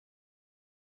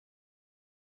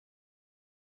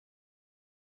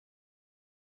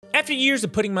After years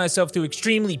of putting myself through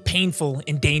extremely painful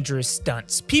and dangerous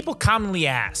stunts, people commonly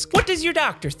ask, what does your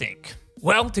doctor think?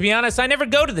 Well, to be honest, I never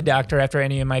go to the doctor after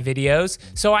any of my videos,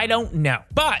 so I don't know.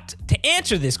 But to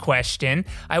answer this question,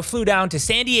 I flew down to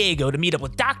San Diego to meet up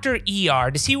with Dr.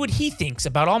 ER to see what he thinks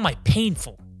about all my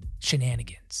painful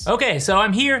shenanigans. Okay, so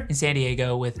I'm here in San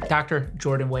Diego with Dr.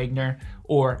 Jordan Wagner,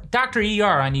 or Dr.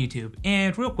 ER on YouTube.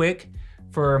 And real quick,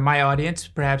 for my audience,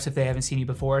 perhaps if they haven't seen you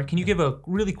before, can you give a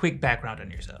really quick background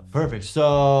on yourself? Perfect.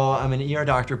 So I'm an ER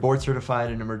doctor, board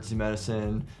certified in emergency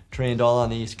medicine, trained all on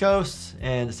the East Coast,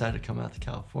 and decided to come out to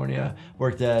California.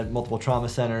 Worked at multiple trauma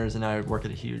centers, and now I work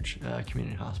at a huge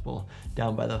community hospital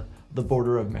down by the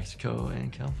border of Mexico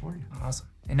and California. Awesome.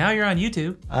 And now you're on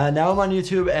YouTube. Now I'm on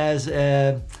YouTube as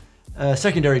a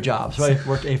secondary job. So I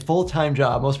work a full-time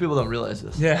job. Most people don't realize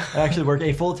this. Yeah. I actually work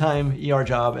a full-time ER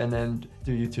job and then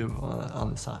do YouTube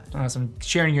on the side. Awesome.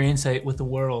 Sharing your insight with the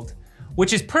world,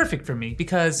 which is perfect for me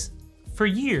because for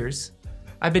years,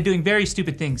 I've been doing very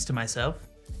stupid things to myself.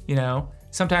 You know,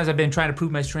 sometimes I've been trying to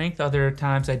prove my strength. Other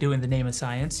times I do in the name of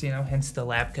science, you know, hence the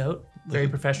lab coat. Very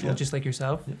professional, just like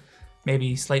yourself.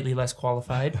 Maybe slightly less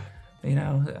qualified. You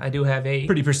know, I do have a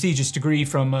pretty prestigious degree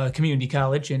from community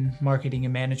college in marketing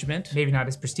and management. Maybe not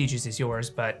as prestigious as yours,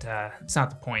 but it's not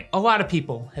the point. A lot of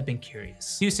people have been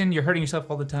curious. Houston, you're hurting yourself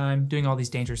all the time, doing all these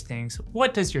dangerous things.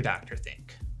 What does your doctor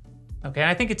think? Okay,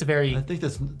 I think it's a very... I think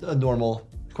that's a normal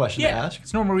question to ask.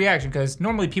 It's a normal reaction because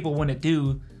normally people wouldn't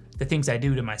do the things I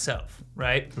do to myself,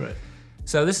 right? Right.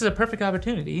 So this is a perfect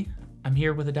opportunity. I'm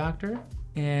here with a doctor,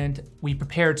 and we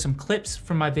prepared some clips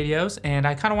from my videos, and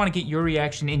I kind of want to get your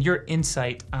reaction and your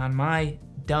insight on my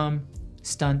dumb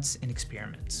stunts and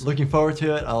experiments. Looking forward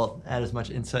to it. I'll add as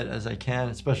much insight as I can,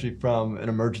 especially from an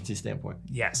emergency standpoint.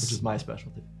 Yes. Which is my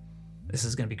specialty. This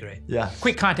is gonna be great. Yeah.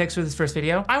 Quick context for this first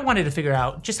video. I wanted to figure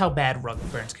out just how bad rug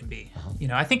burns can be. You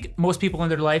know, I think most people in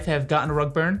their life have gotten a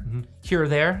rug burn here or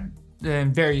there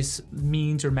in various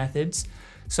means or methods.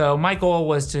 So my goal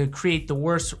was to create the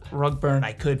worst rug burn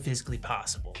I could physically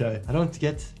possible. Okay, I don't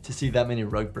get to see that many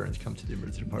rug burns come to the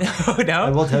emergency department. Oh, no?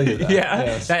 I will tell you that. Yeah,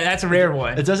 yes. that's a rare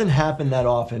one. It doesn't happen that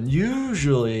often.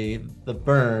 Usually the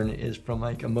burn is from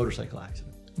like a motorcycle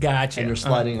accident. Gotcha. And you're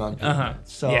sliding on pavement.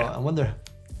 So Yeah. I wonder,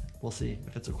 we'll see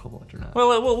if it's equivalent or not.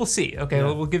 Well, we'll see. Okay,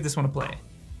 we'll give this one a play.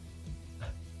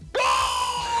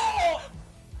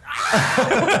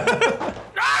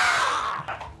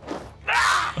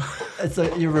 It's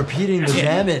like you're repeating the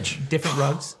damage. Different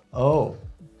rugs. Oh,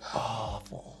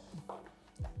 awful.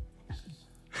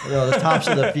 No, the tops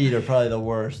of the feet are probably the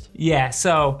worst. Yeah,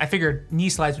 so I figured knee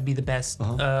slides would be the best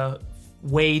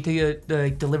way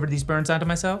to deliver these burns onto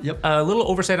myself. Yep. A little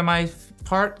oversight on my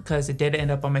part because it did end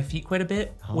up on my feet quite a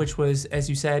bit, which was, as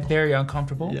you said, very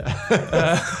uncomfortable.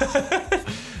 Yeah.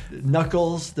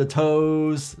 Knuckles, the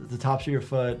toes, the tops of your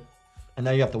foot, and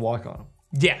now you have to walk on them.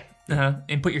 Yeah,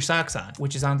 and put your socks on,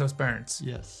 which is on those burns.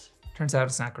 Yes. Turns out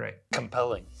it's not great.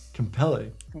 Compelling.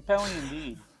 Compelling. Compelling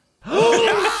indeed.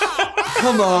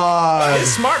 Come on. It's a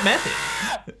smart method.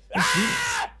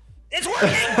 It's working!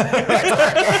 It's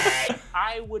working!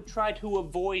 I would try to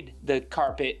avoid the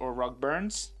carpet or rug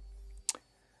burns.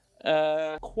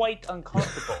 Quite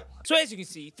uncomfortable. So as you can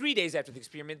see, 3 days after the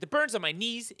experiment, the burns on my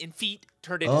knees and feet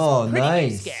turned into Oh, some pretty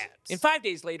big nice. scabs. And 5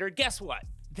 days later, guess what?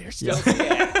 They're still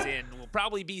scabs and will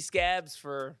probably be scabs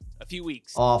for a few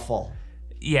weeks. Awful.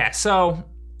 Yeah, so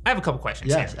I have a couple questions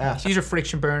Yes, here. ask. These are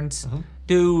friction burns.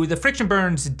 Do the friction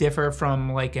burns differ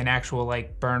from like an actual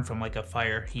burn from like a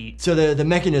fire heat? So the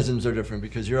mechanisms are different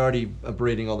because you're already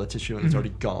abrading all the tissue and it's already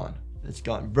gone. It's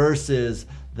gone. Versus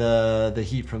the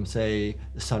heat from, say,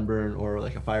 the sunburn or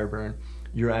like a fire burn,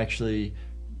 you're actually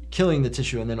killing the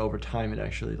tissue, and then over time it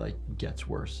actually like gets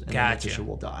worse, and then the tissue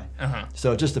will die.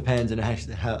 So it just depends, and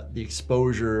actually how the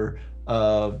exposure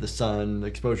of the sun, the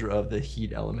exposure of the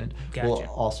heat element will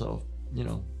also, you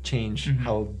know, change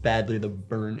how badly the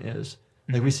burn is.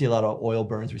 Like we see a lot of oil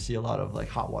burns, we see a lot of like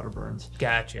hot water burns.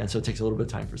 Gotcha. And so it takes a little bit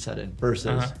of time for set in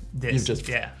versus this. just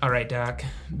All right, Doc,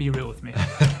 be real with me.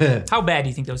 How bad do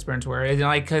you think those burns were? And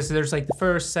like, because there's like the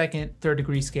first, second, third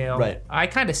degree scale. Right. I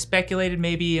kind of speculated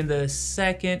maybe in the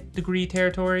second degree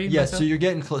territory. Yeah, so you're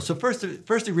getting close. So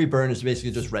first degree burn is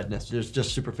basically just redness. There's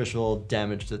just superficial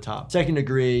damage to the top. Second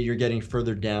degree, you're getting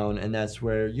further down, and that's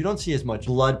where you don't see as much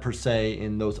blood per se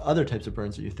in those other types of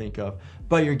burns that you think of,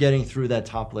 but you're getting through that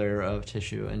top layer of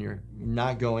tissue, and you're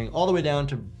not going all the way down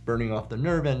to burning off the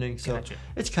nerve ending. So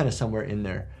it's kind of somewhere in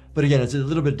there. But again, it's a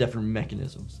little bit different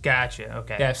mechanisms. Gotcha,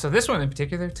 okay. Yeah, so this one in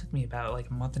particular took me about like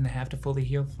a month and a half to fully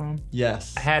heal from.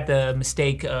 Yes. I had the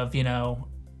mistake of, you know,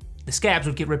 the scabs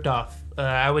would get ripped off.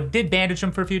 I did bandage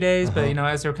them for a few days, but you know,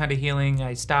 as they were kind of healing,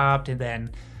 I stopped and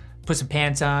then put some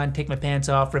pants on, take my pants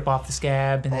off, rip off the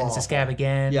scab, and then it's a scab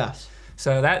again. Yes.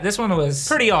 So this one was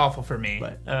pretty awful for me.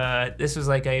 Right. This was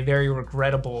like a very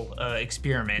regrettable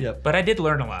experiment. Yep. But I did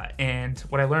learn a lot, and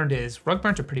what I learned is rug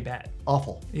burns are pretty bad.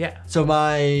 Awful. Yeah. So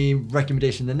my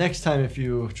recommendation the next time if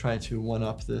you try to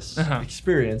one-up this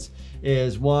experience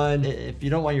is one, if you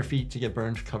don't want your feet to get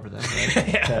burned, cover them. Right?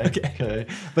 Yeah, okay.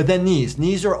 But then knees.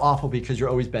 Knees are awful because you're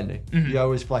always bending. You're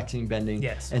always flexing, bending.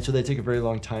 Yes. And so they take a very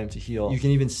long time to heal. You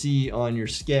can even see on your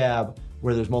scab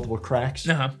where there's multiple cracks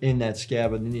in that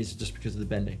scab of the knees just because of the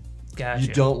bending. Gotcha.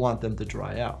 You don't want them to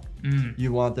dry out.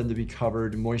 You want them to be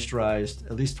covered, moisturized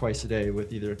at least twice a day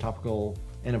with either a topical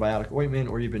antibiotic ointment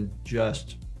or even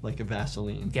just like a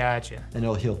Vaseline. Gotcha. And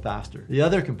it'll heal faster. The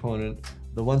other component,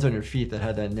 the ones on your feet that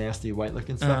had that nasty white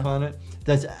looking stuff on it,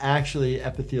 that's actually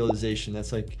epithelialization.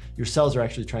 That's like your cells are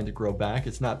actually trying to grow back.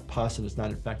 It's not pus and it's not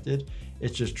infected.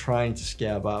 It's just trying to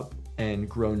scab up and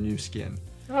grow new skin.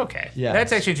 Okay. Yes.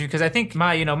 That's actually true because I think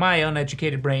my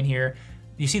uneducated brain here,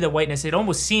 you see the whiteness, it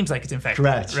almost seems like it's infected.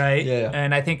 Correct. Right? Yeah.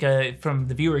 And I think from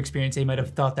the viewer experience, they might have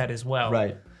thought that as well.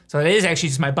 Right. So it is actually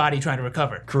just my body trying to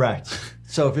recover. Correct.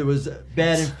 So if it was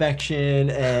bad infection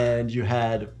and you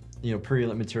had,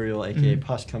 purulent material, aka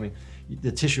pus coming,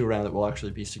 the tissue around it will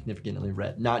actually be significantly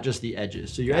red, not just the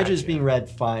edges. So your edges being red,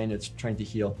 fine, it's trying to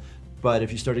heal. But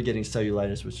if you started getting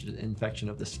cellulitis, which is an infection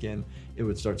of the skin, it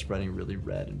would start spreading really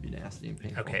red and be nasty and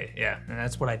painful. Okay, yeah, and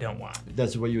that's what I don't want.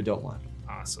 That's what you don't want.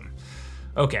 Awesome.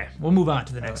 Okay, we'll move on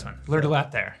to the next one. Learned a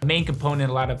lot there. The main component in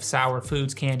a lot of sour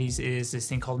foods, candies, is this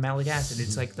thing called malic acid.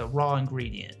 It's like the raw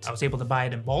ingredient. I was able to buy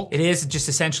it in bulk. It is just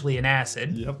essentially an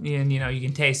acid. Yep. And you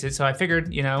can taste it. So I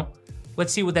figured,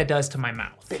 let's see what that does to my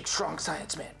mouth. Big strong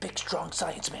science man, big strong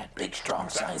science man, big strong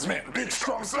science man, big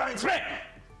strong science man.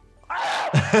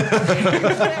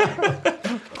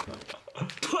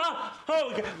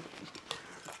 Oh,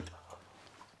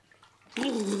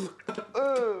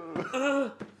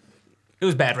 It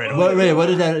was bad right away. Wait, what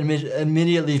did that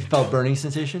immediately felt burning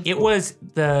sensation? It was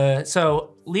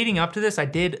so leading up to this, I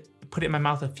did put it in my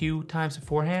mouth a few times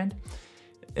beforehand.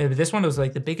 This one was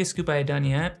like the biggest scoop I had done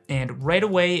yet. And right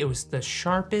away, it was the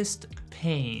sharpest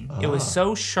pain. It was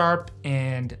so sharp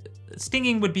and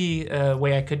stinging would be a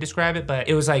way I could describe it, but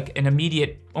it was like an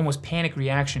immediate, almost panic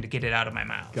reaction to get it out of my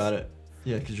mouth. Got it.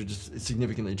 Yeah, because you're just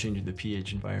significantly changing the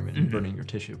pH environment and burning your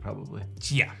tissue, probably.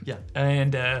 Yeah. Yeah.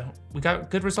 And we got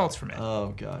good results from it.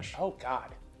 Oh, gosh. Oh, God.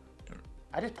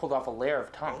 I just pulled off a layer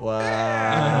of tongue.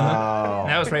 Wow.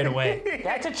 That was right away.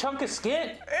 That's a chunk of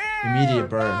skin. Immediate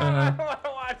burn. I don't want to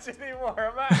watch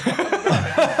anymore.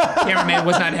 Cameraman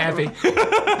was not happy.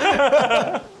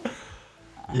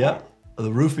 Yep.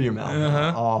 The roof of your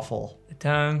mouth. Awful. The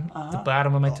tongue, the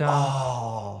bottom of my tongue.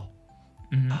 Oh.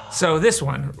 So this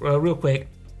one, real quick,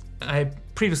 I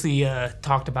previously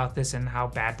talked about this and how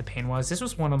bad the pain was. This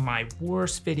was one of my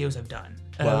worst videos I've done.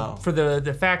 Wow. For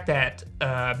the fact that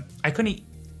I couldn't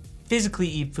physically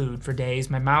eat food for days.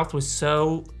 My mouth was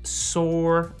so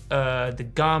sore. The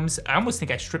gums, I almost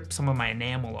think I stripped some of my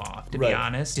enamel off, to be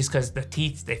honest, just because the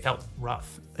teeth, they felt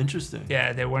rough. Interesting.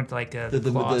 Yeah, they weren't like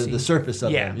the surface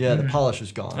of them. Yeah, the polish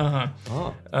is gone.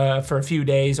 For a few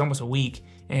days, almost a week,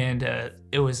 and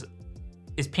it was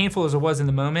as painful as it was in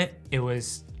the moment. It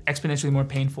was exponentially more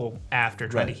painful after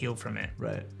trying to heal from it.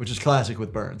 Right, which is classic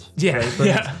with burns. Yeah, right? Burns,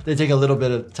 yeah. They take a little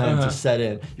bit of time to set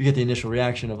in. You get the initial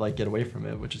reaction of like get away from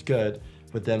it, which is good,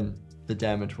 but then the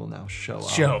damage will now show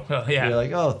up. Yeah. You're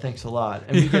like, oh, thanks a lot.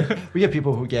 And we get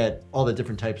people who get all the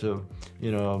different types of,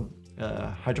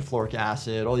 hydrofluoric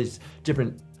acid, all these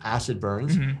different acid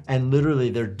burns, and literally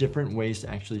there are different ways to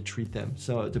actually treat them.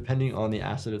 So depending on the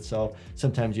acid itself,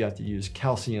 sometimes you have to use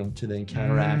calcium to then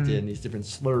counteract it, and these different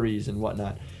slurries and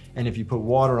whatnot. And if you put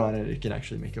water on it, it can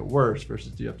actually make it worse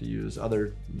versus you have to use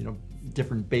other,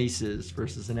 different bases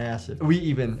versus an acid. We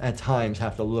even at times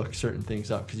have to look certain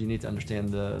things up because you need to understand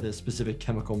the specific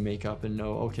chemical makeup and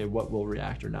know, okay, what will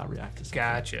react or not react to something.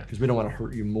 Gotcha. Because we don't want to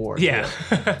hurt you more. Yeah.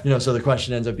 So the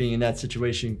question ends up being, in that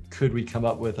situation, could we come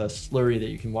up with a slurry that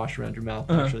you can wash around your mouth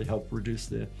and actually help reduce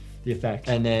the effect?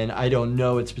 And then I don't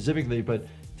know it specifically, but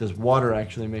does water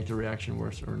actually make the reaction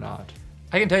worse or not?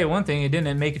 I can tell you one thing, it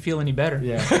didn't make it feel any better.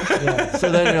 Yeah. So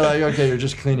then you're like, okay, you're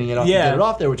just cleaning it off to get it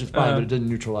off there, which is fine, but it didn't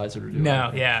neutralize it or do anything.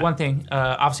 No, yeah. One thing,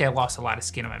 obviously I lost a lot of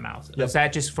skin in my mouth. Yep. Is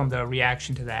that just from the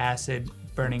reaction to the acid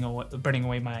burning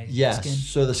away my Yes. skin?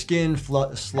 So the skin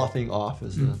sloughing off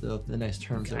is the nice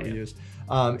terms that we use,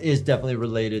 is definitely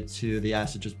related to the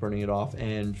acid just burning it off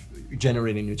and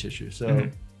generating new tissue. So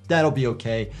that'll be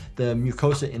okay. The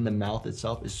mucosa in the mouth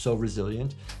itself is so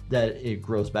resilient that it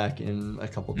grows back in a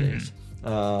couple days.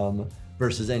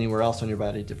 versus anywhere else on your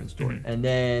body, different story. And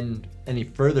then any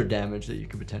further damage that you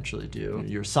could potentially do,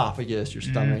 your esophagus, your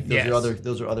stomach,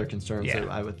 those are other concerns that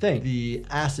I would think. The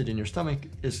acid in your stomach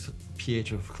is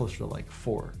pH of closer to like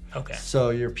 4. Okay.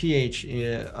 So your pH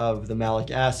of the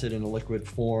malic acid in a liquid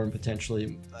form,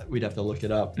 potentially, we'd have to look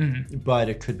it up, but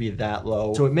it could be that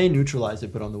low. So it may neutralize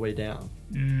it, but on the way down.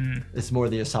 It's more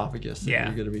the esophagus that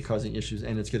you're going to be causing issues,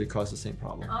 and it's going to cause the same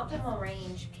problem. Optimal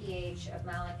range pH of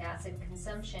malic acid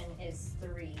consumption is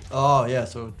 3. Oh yeah,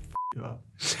 so you up.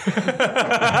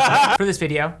 For this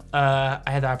video, I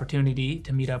had the opportunity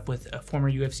to meet up with a former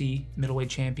UFC middleweight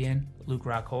champion, Luke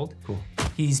Rockhold. Cool.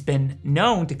 He's been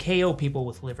known to KO people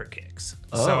with liver kicks.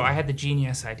 Oh. So I had the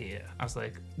genius idea. I was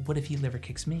like, what if he liver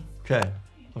kicks me? Okay.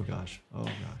 Oh gosh. Oh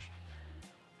gosh.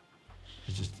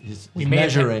 He's We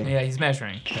measuring. Yeah, he's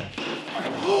measuring. Okay.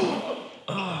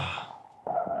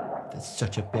 That's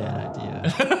such a bad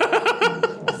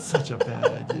idea. Such a bad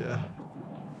idea.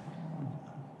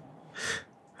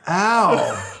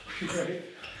 Ow!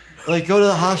 Like, go to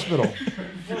the hospital.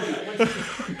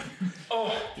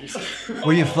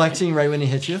 Were you flexing right when he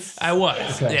hit you? I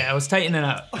was. Okay. Yeah, I was tightening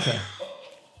up. Okay.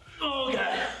 Oh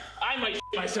god, I might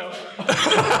myself.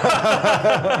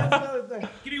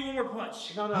 Give me one more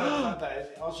punch. No, it's not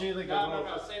that. I'll show you like a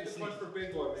little. Save the punch for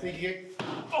big boy, man. See,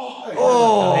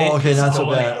 Oh, okay, not so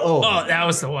bad. Oh, Oh, that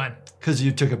was the one. because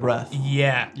you took a breath.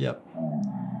 Yeah. Yep.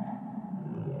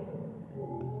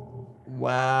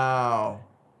 Wow.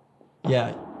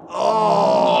 Yeah.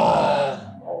 Oh.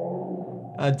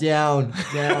 Down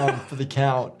for the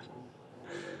count.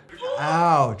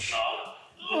 Ouch.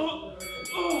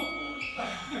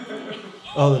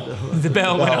 Oh, The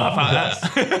bell went off on us.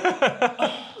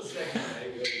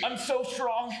 I'm so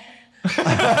strong.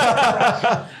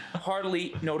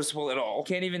 Hardly noticeable at all.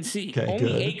 Can't even see. Okay,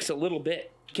 Only good. aches a little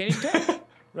bit. Can't even tell.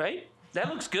 Right? That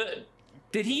looks good.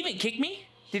 Did he even kick me?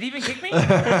 Did he even kick me?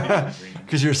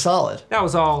 because you're solid. That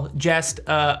was all jest.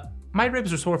 My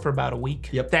ribs were sore for about a week.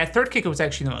 Yep. That third kick was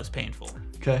actually the most painful.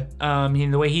 Okay.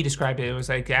 The way he described it, it was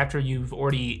like after you've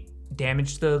already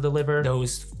damaged the liver,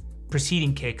 those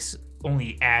preceding kicks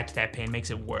only add to that pain, makes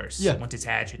it worse once it's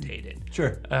agitated.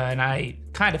 Sure. And I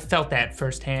kind of felt that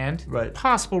firsthand. Right.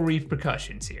 Possible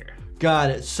repercussions here.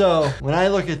 Got it. So when I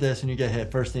look at this and you get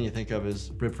hit, first thing you think of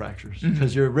is rib fractures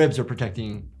because your ribs are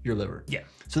protecting your liver. Yeah.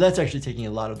 So that's actually taking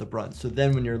a lot of the brunt. So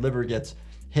then when your liver gets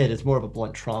hit, it's more of a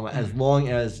blunt trauma as long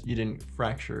as you didn't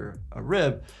fracture a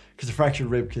rib, because a fractured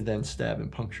rib could then stab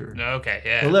and puncture Okay,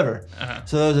 yeah. the liver.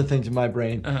 So those are things in my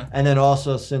brain. And then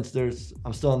also, since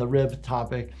I'm still on the rib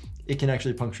topic, it can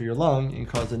actually puncture your lung and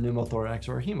cause a pneumothorax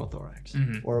or a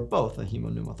hemothorax, or both a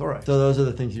hemopneumothorax. So those are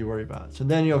the things you worry about. So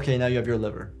then now you have your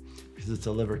liver, because it's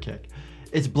a liver kick.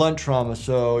 It's blunt trauma,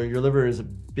 so your liver is a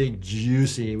big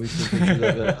juicy, we've seen pictures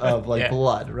of it, of like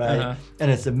blood, right?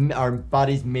 And it's our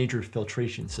body's major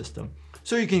filtration system.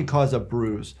 So you can cause a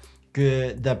bruise.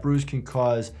 That bruise can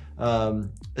cause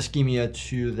ischemia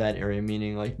to that area,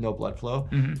 meaning like no blood flow,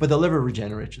 but the liver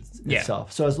regenerates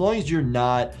itself. So as long as you're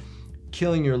not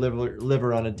killing your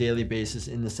liver on a daily basis,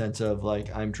 in the sense of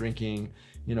like I'm drinking,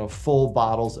 full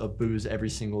bottles of booze every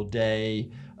single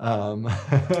day.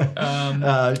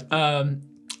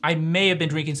 I may have been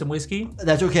drinking some whiskey.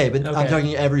 That's okay, but I'm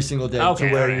talking every single day. Okay,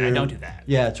 to where I don't do that.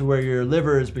 Yeah, to where your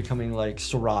liver is becoming like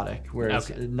cirrhotic, where it's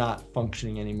not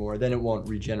functioning anymore. Then it won't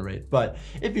regenerate. But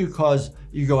if you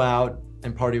go out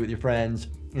and party with your friends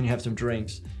and you have some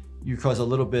drinks, you cause a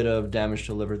little bit of damage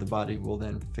to the liver, the body will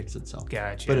then fix itself.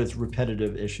 Gotcha. But it's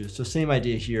repetitive issues. So same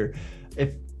idea here.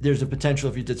 If there's a potential,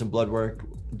 if you did some blood work,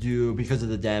 because of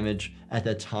the damage at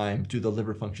that time, do the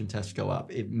liver function tests go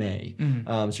up? It may.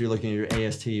 So you're looking at your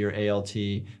AST, your ALT,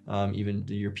 even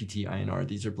your PT-INR.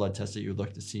 These are blood tests that you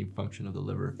look to see function of the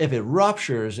liver. If it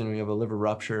ruptures and we have a liver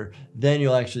rupture, then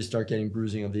you'll actually start getting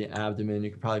bruising of the abdomen.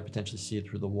 You could probably potentially see it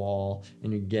through the wall,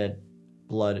 and you get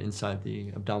blood inside the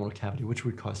abdominal cavity, which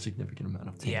would cause significant amount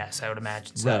of pain. Yes, I would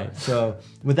imagine so. Right. So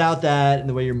without that and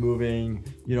the way you're moving,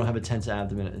 you don't have a tense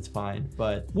abdomen, it's fine.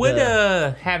 But would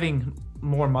having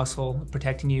more muscle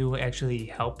protecting you actually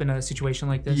help in a situation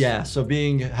like this? Yeah, so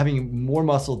having more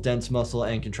muscle, dense muscle,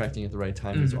 and contracting at the right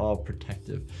time is all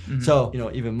protective. So,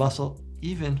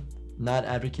 even not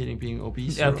advocating being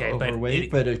obese or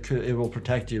overweight, but it will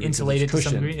protect you. Insulated to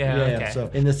some degree? Yeah, okay. So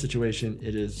in this situation,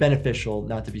 it is beneficial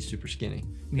not to be super skinny.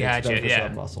 Gotcha, It's beneficial to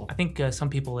have muscle. I think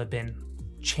some people have been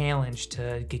challenged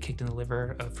to get kicked in the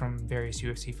liver from various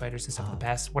UFC fighters and stuff in the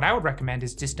past. What I would recommend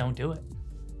is just don't do it.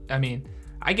 I mean,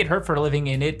 I get hurt for a living,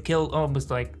 and it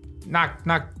almost like knocked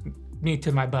me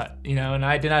to my butt, and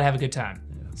I did not have a good time.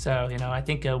 Yeah. So, I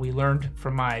think we learned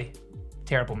from my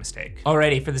Terrible mistake.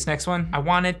 Alrighty, for this next one, I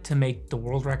wanted to make the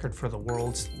world record for the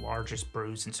world's largest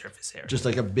bruise and surface area. Just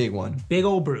like a big one. Big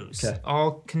old bruise. Okay.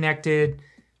 All connected,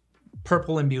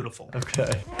 purple and beautiful.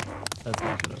 Okay. That's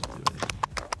not gonna do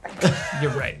anything.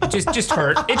 You're right. It just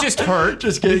hurt. It just hurt.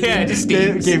 Just gave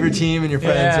your team and your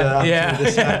friends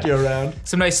to smack you around.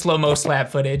 Some nice slow-mo slap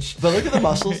footage. But look at the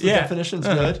muscles. The definition's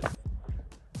good.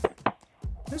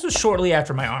 This was shortly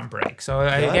after my arm break, so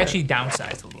I actually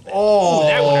downsized a little bit. Oh, ooh,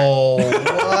 that one hurt.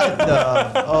 What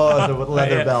the? Oh, the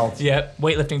leather belt. Yep,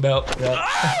 weightlifting belt. Yep.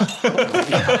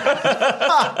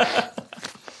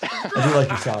 I do like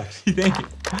your socks. Thank you.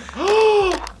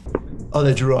 Oh,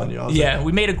 they drew on you. Yeah,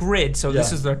 we made a grid, so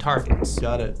this is their targets.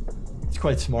 Got it. It's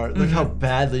quite smart. Look how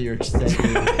badly you're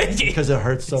extending because it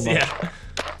hurts so much. Yeah.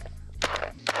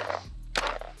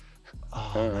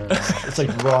 Oh, it's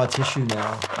like raw tissue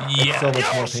now. Yeah. It's so much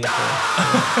more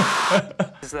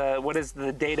painful. What does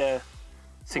the data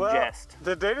suggest? Well,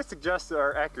 the data suggests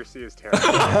our accuracy is terrible.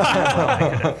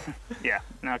 Yeah,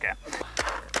 okay.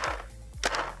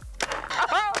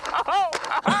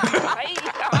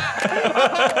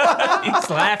 He's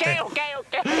laughing. Okay.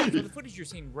 So the footage you're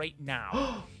seeing right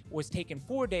now was taken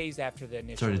 4 days after the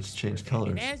initial. Started to change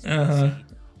colors. And as you can see,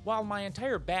 while my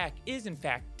entire back is in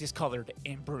fact discolored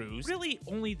and bruised, really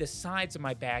only the sides of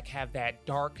my back have that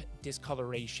dark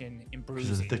discoloration and Because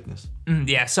bruising. of the thickness.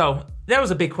 Yeah, so that was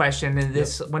a big question. And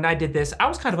when I did this, I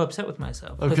was kind of upset with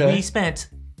myself. Because we spent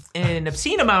an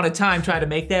obscene amount of time trying to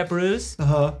make that bruise.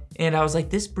 And I was like,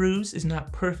 this bruise is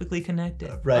not perfectly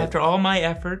connected. Right. After all my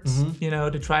efforts,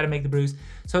 to try to make the bruise.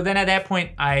 So then at that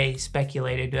point, I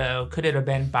speculated, could it have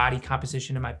been body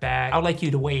composition in my back? I would like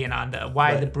you to weigh in on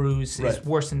why the bruise is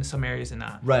worse in some areas and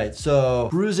not. Right, so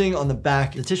bruising on the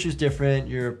back, the tissue's different.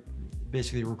 You're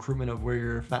basically recruitment of where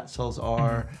your fat cells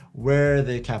are, where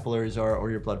the capillaries are, or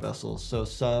your blood vessels. So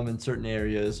some in certain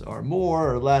areas are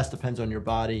more or less, depends on your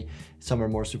body. Some are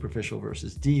more superficial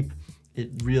versus deep. It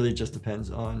really just depends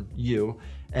on you.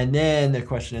 And then the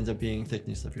question ends up being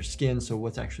thickness of your skin. So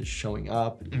what's actually showing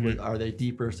up? Are they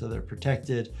deeper so they're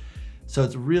protected? So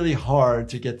it's really hard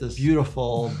to get this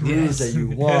beautiful bruise that you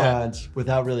want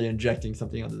without really injecting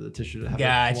something under the tissue to have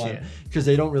it one. Because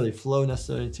they don't really flow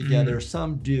necessarily together.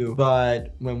 Some do,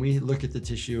 but when we look at the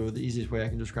tissue, the easiest way I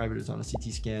can describe it is on a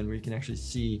CT scan where you can actually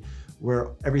see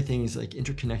where everything is like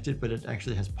interconnected, but it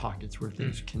actually has pockets where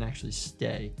things can actually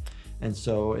stay. And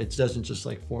so it doesn't just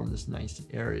like form this nice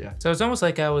area. So it's almost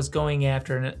like I was going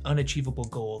after an unachievable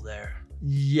goal there.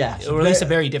 Yes. Or at least a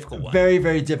very difficult one. Very,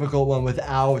 very difficult one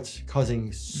without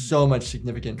causing so much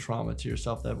significant trauma to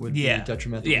yourself that would be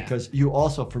detrimental. Because you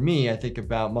also, for me, I think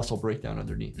about muscle breakdown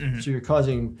underneath. So you're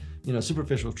causing,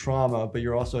 superficial trauma, but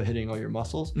you're also hitting all your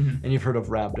muscles. And you've heard of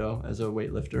rhabdo as a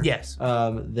weightlifter. Yes.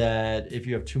 That if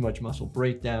you have too much muscle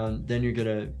breakdown, then you're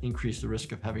gonna increase the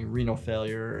risk of having renal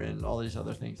failure and all these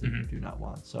other things that you do not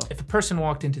want. So if a person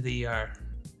walked into the ER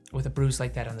with a bruise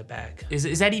like that on the back,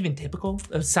 is that even typical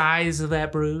of size of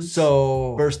that bruise?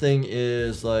 So first thing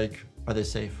is like, are they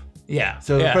safe? Yeah.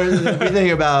 So first, we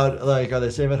think about like, are they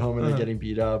safe at home? Are they getting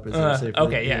beat up? Is it safe?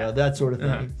 That sort of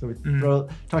thing. So we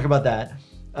talk about that.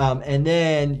 And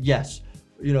then yes,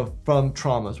 from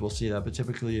traumas we'll see that, but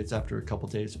typically it's after a couple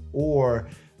days, or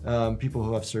people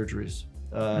who have surgeries.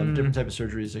 Different type of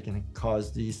surgeries that can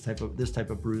cause this type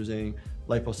of bruising,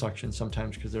 liposuction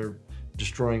sometimes because they're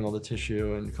destroying all the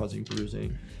tissue and causing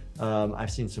bruising.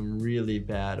 I've seen some really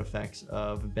bad effects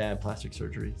of bad plastic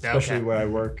surgery, especially where I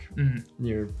work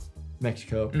near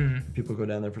Mexico. People go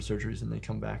down there for surgeries and they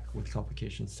come back with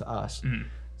complications to us.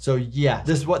 So yeah,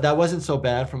 that wasn't so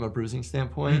bad from a bruising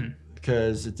standpoint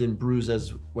because it didn't bruise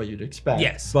as what you'd expect.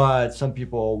 Yes. But some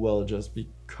people will just be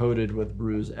coated with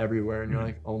bruise everywhere and you're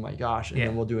like, oh my gosh. And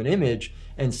then we'll do an image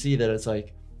and see that it's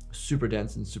like super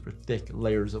dense and super thick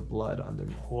layers of blood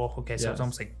underneath. Oh, okay, so it's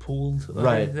almost like pooled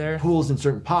there? Pools in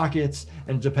certain pockets,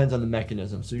 and it depends on the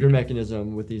mechanism. So your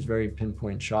mechanism with these very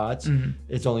pinpoint shots,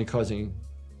 it's only causing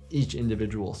each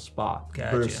individual spot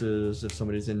versus if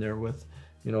somebody's in there with,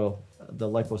 the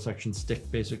liposuction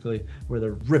stick basically, where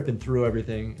they're ripping through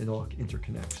everything and it all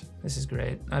interconnects. This is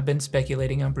great. I've been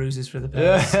speculating on bruises for the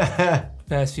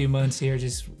past few months here,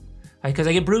 just because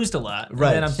I get bruised a lot. Right.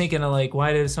 And then I'm thinking of like,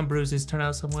 why do some bruises turn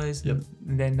out some ways and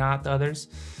then not the others?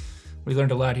 We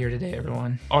learned a lot here today,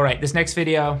 everyone. All right, this next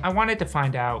video, I wanted to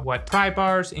find out what pry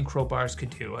bars and crowbars could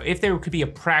do. If there could be a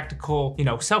practical,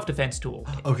 self-defense tool.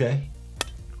 Okay.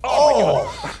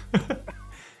 Oh!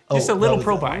 Just a little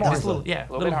pro bar. Just a little, a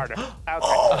little bit harder. Okay.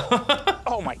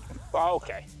 Oh my.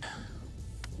 Okay.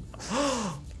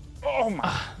 Oh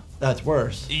my. That's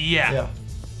worse. Yeah. Yeah.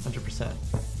 100%.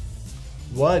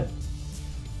 What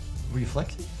Were you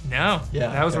flexing? No.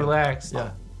 Yeah, That was okay. relaxed.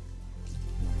 Yeah.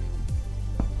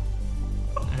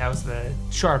 And that was the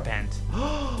sharp end.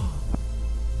 Why?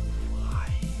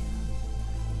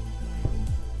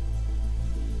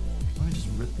 Why don't I just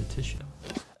rip the tissue?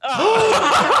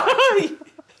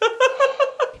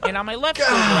 And on my left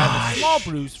shoulder, I have a small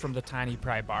bruise from the tiny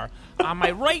pry bar. On my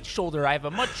right shoulder, I have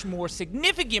a much more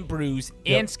significant bruise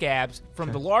and scabs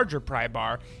from the larger pry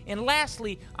bar. And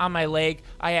lastly, on my leg,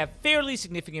 I have fairly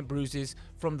significant bruises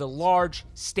from the large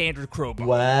standard crowbar.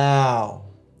 Wow.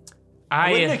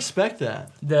 I wouldn't I expect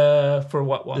that. for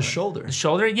what one? The shoulder. The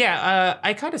shoulder, yeah.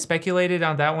 I kind of speculated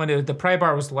on that one. The pry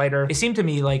bar was lighter. It seemed to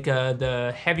me like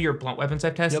the heavier blunt weapons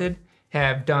I've tested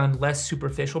have done less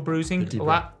superficial bruising, a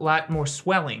lot more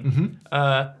swelling.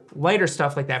 Lighter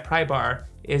stuff like that pry bar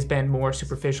has been more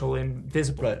superficial and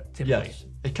visible. Right. Typically. Yes.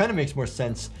 It kind of makes more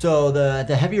sense. So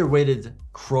the heavier weighted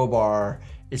crowbar,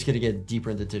 it's going to get deeper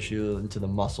into tissue, into the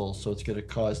muscles, so it's going to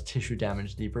cause tissue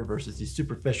damage deeper versus these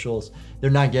superficials. They're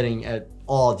not getting at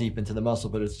all deep into the muscle,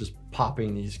 but it's just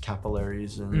popping these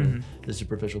capillaries and the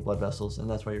superficial blood vessels, and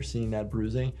that's why you're seeing that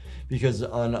bruising. Because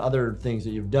on other things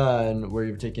that you've done where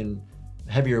you've taken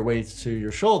heavier weights to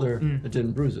your shoulder, it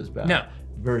didn't bruise as bad. No.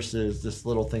 Versus this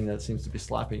little thing that seems to be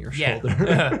slapping your shoulder.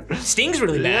 Yeah. Stings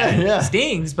really bad. Yeah.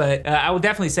 Stings, but I would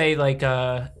definitely say like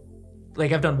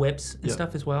I've done whips and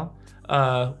stuff as well.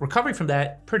 Recovery from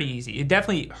that, pretty easy. It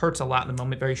definitely hurts a lot in the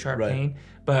moment, very sharp pain,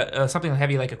 but something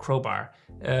heavy like a crowbar.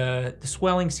 The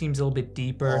swelling seems a little bit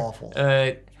deeper. Awful.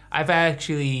 I've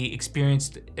actually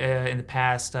experienced in the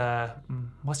past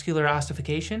muscular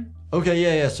ossification. Okay,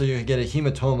 yeah. So you get a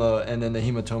hematoma, and then the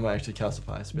hematoma actually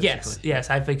calcifies, basically. Yes.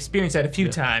 I've experienced that a few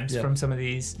times from some of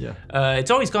these. Yeah. It's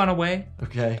always gone away.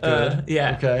 Okay, good.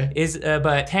 Yeah. Okay.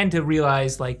 But tend to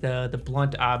realize like the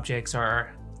blunt objects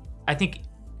are, I think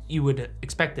you would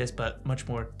expect this, but much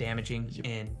more damaging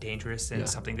and dangerous than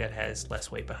something that has less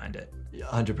weight behind it.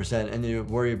 100%. And you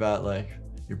worry about like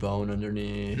your bone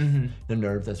underneath, the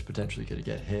nerve that's potentially going to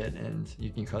get hit, and you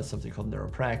can cause something called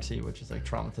neuropraxia, which is like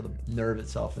trauma to the nerve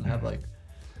itself, and have like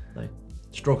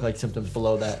stroke-like symptoms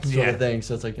below that sort of thing.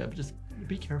 So it's like just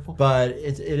be careful. But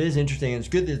it is interesting, and it's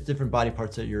good that it's different body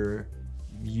parts that you're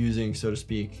using, so to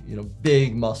speak. You know,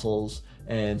 big muscles,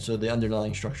 and so the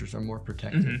underlying structures are more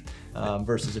protected.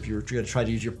 Versus if you were going to try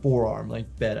to use your forearm, like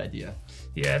bad idea.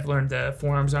 Yeah, I've learned the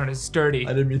forearms aren't as sturdy.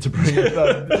 I didn't mean to bring up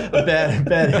a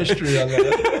bad history on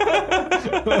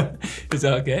that. It's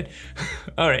all good.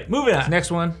 All right, moving on. Next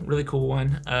one, really cool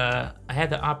one. I had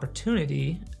the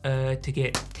opportunity to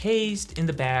get tased in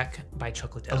the back by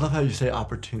Chuck Liddell. I love how you say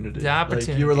opportunity. The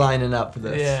opportunity. Like you were lining up for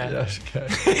this. Yeah. Yes, okay.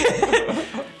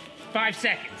 5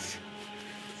 seconds.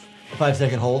 A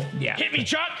 5-second hold. Yeah. Hit me,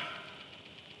 Chuck.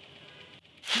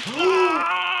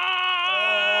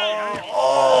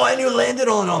 Oh, and you landed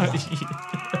on him.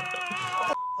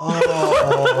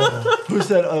 Oh, who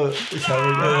said? Oh, is that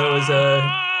what That was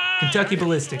Kentucky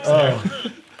Ballistics. Oh.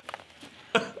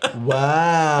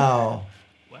 Wow.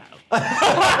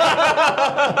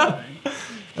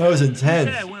 That was intense.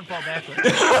 I wouldn't fall backwards.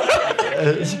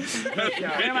 Put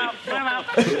him out.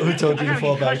 Who told you to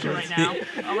fall backwards? Right now.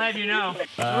 I'll have you know.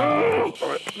 Oh.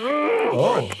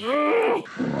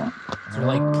 They're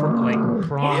like prongs,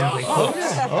 like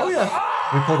hooks. Oh yeah.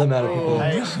 We pull them out of people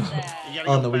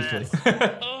on the weekly.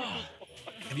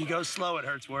 If you go slow, it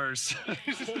hurts worse.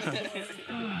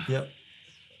 Yep.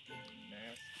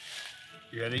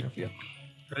 You ready? Yeah.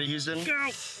 Ready, Houston? Go.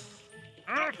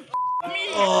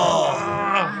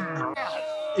 Oh.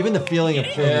 Even the feeling of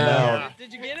pulling them out.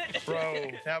 Did you get it?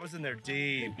 Bro, that was in there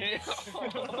deep. You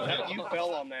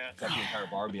fell on that. Got the entire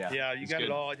barb, yeah. Yeah, you got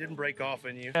it all. It didn't break off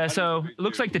in you. So it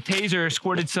looks like the taser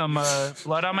squirted some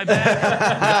blood on my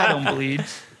back. I don't bleed.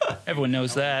 Everyone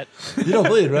knows that. You don't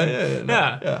bleed, right?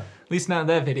 Yeah. Yeah. At least not in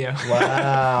that video.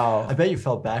 Wow. I bet you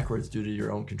fell backwards due to your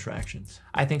own contractions.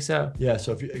 I think so. Yeah,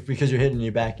 so because you're hitting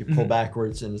your back, you pull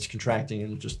backwards and it's contracting,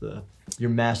 and just your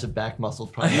massive back muscle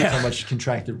probably has so much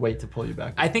contracted weight to pull you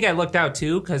back. I think I looked out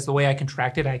too, because the way I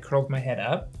contracted, I curled my head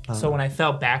up. So when I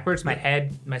fell backwards,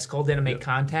 my skull didn't make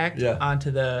contact onto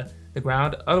the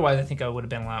ground. Otherwise, I think I would have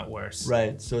been a lot worse.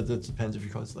 Right, so it depends if you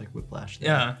cause like whiplash. There.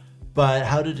 Yeah. But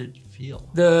how did it feel?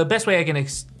 The best way I can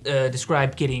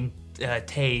describe getting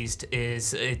tased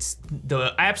is it's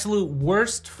the absolute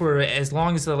worst for as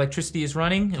long as the electricity is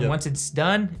running, and once it's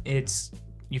done,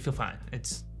 you feel fine.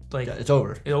 It's like it's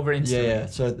over. It's over instantly. Yeah.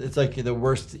 So it's like the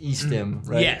worst e-stim,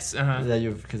 right? Yes. That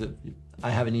because I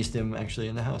have an e-stim actually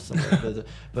in the house somewhere,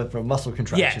 but for muscle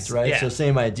contractions, right? Yeah. So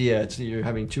same idea. You're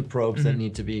having two probes that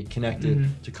need to be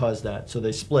connected to cause that. So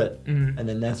they split, and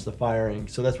then that's the firing.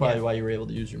 So that's why you were able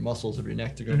to use your muscles of your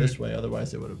neck to go this way.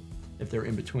 Otherwise, it if they're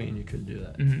in between, you could do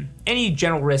that. Any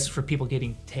general risks for people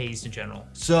getting tased in general?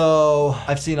 So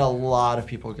I've seen a lot of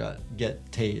people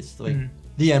get tased, like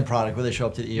the end product where they show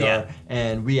up to the ER,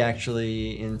 and we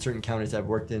actually, in certain counties I've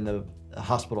worked in, the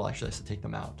hospital actually has to take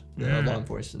them out. The law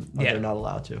enforcement, they're not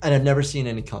allowed to. And I've never seen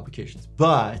any complications,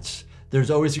 but there's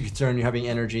always a concern. You're having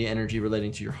energy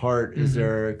relating to your heart.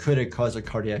 Could it cause a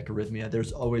cardiac arrhythmia?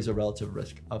 There's always a relative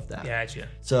risk of that. Gotcha.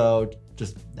 So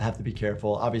just have to be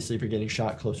careful. Obviously, if you're getting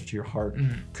shot closer to your heart,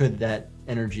 could that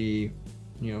energy,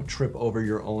 trip over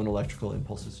your own electrical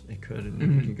impulses? It could, and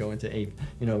you can go into a,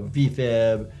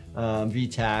 VFib,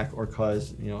 VTAC, or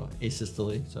cause,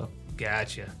 asystole. So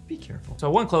gotcha. be careful. So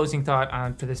one closing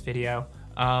thought for this video.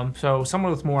 So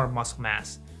someone with more muscle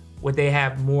mass, would they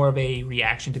have more of a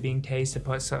reaction to being tased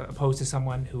opposed to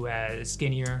someone who is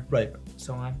skinnier? Right.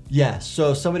 So on? Yeah,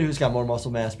 so somebody who's got more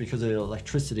muscle mass, because of the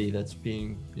electricity that's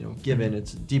being given,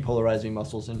 it's depolarizing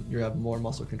muscles, and you have more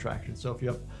muscle contraction. So if you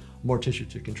have more tissue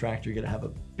to contract, you're gonna have a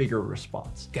bigger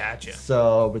response. Gotcha.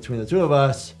 So between the two of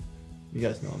us, you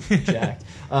guys know I'm jacked.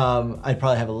 I'd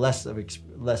probably have less of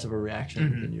a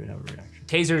reaction than you would have a reaction.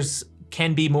 Tasers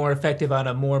can be more effective on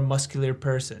a more muscular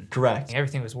person. Correct.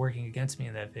 Everything was working against me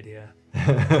in that video.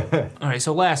 All right,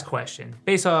 so last question.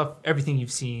 Based off everything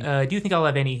you've seen, do you think I'll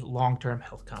have any long-term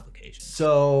health complications?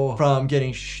 So from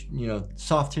getting,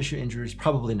 soft tissue injuries,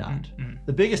 probably not.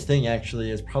 The biggest thing actually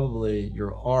is probably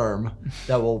your arm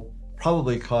that will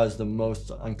probably cause the most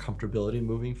uncomfortability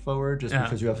moving forward, just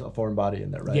because you have a foreign body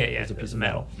in there, right? Yeah, It's a piece of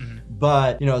metal.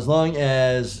 But, as long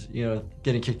as,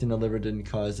 getting kicked in the liver didn't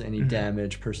cause any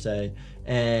damage per se,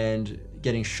 and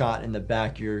getting shot in the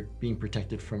back, you're being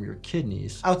protected from your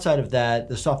kidneys. Outside of that,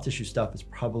 the soft tissue stuff is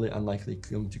probably unlikely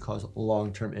going to cause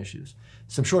long-term issues.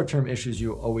 Some short-term issues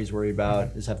you always worry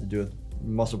about have to do with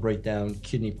muscle breakdown,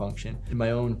 kidney function. And my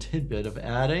own tidbit of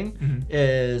adding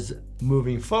is,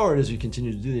 moving forward as you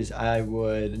continue to do these, I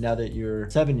would, now that you're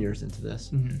 7 years into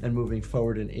this and moving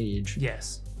forward in age,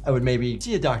 I would maybe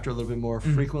see a doctor a little bit more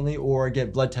frequently, or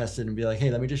get blood tested and be like,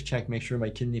 hey, let me just check, make sure my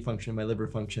kidney function, my liver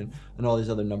function, and all these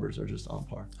other numbers are just on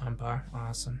par. On par,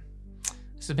 awesome.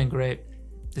 This has been great.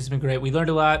 This has been great. We learned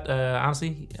a lot,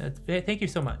 honestly. Thank you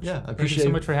so much. Yeah, I appreciate it. Thank you so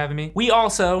much for having me. We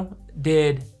also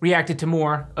reacted to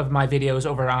more of my videos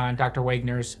over on Dr.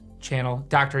 Wagner's channel,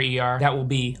 Dr. ER. That will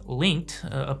be linked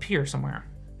up here somewhere.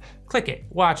 Click it,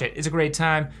 watch it. It's a great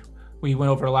time. We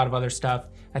went over a lot of other stuff.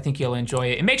 I think you'll enjoy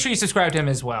it. And make sure you subscribe to him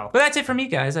as well. But that's it for me,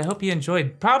 guys. I hope you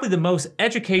enjoyed probably the most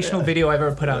educational video I've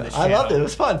ever put on this channel. I loved it. It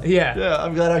was fun. Yeah. Yeah,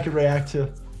 I'm glad I could react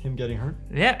to him getting hurt.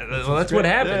 Yeah, well, that's what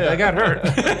happened. I got hurt.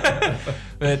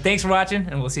 But thanks for watching,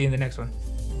 and we'll see you in the next one.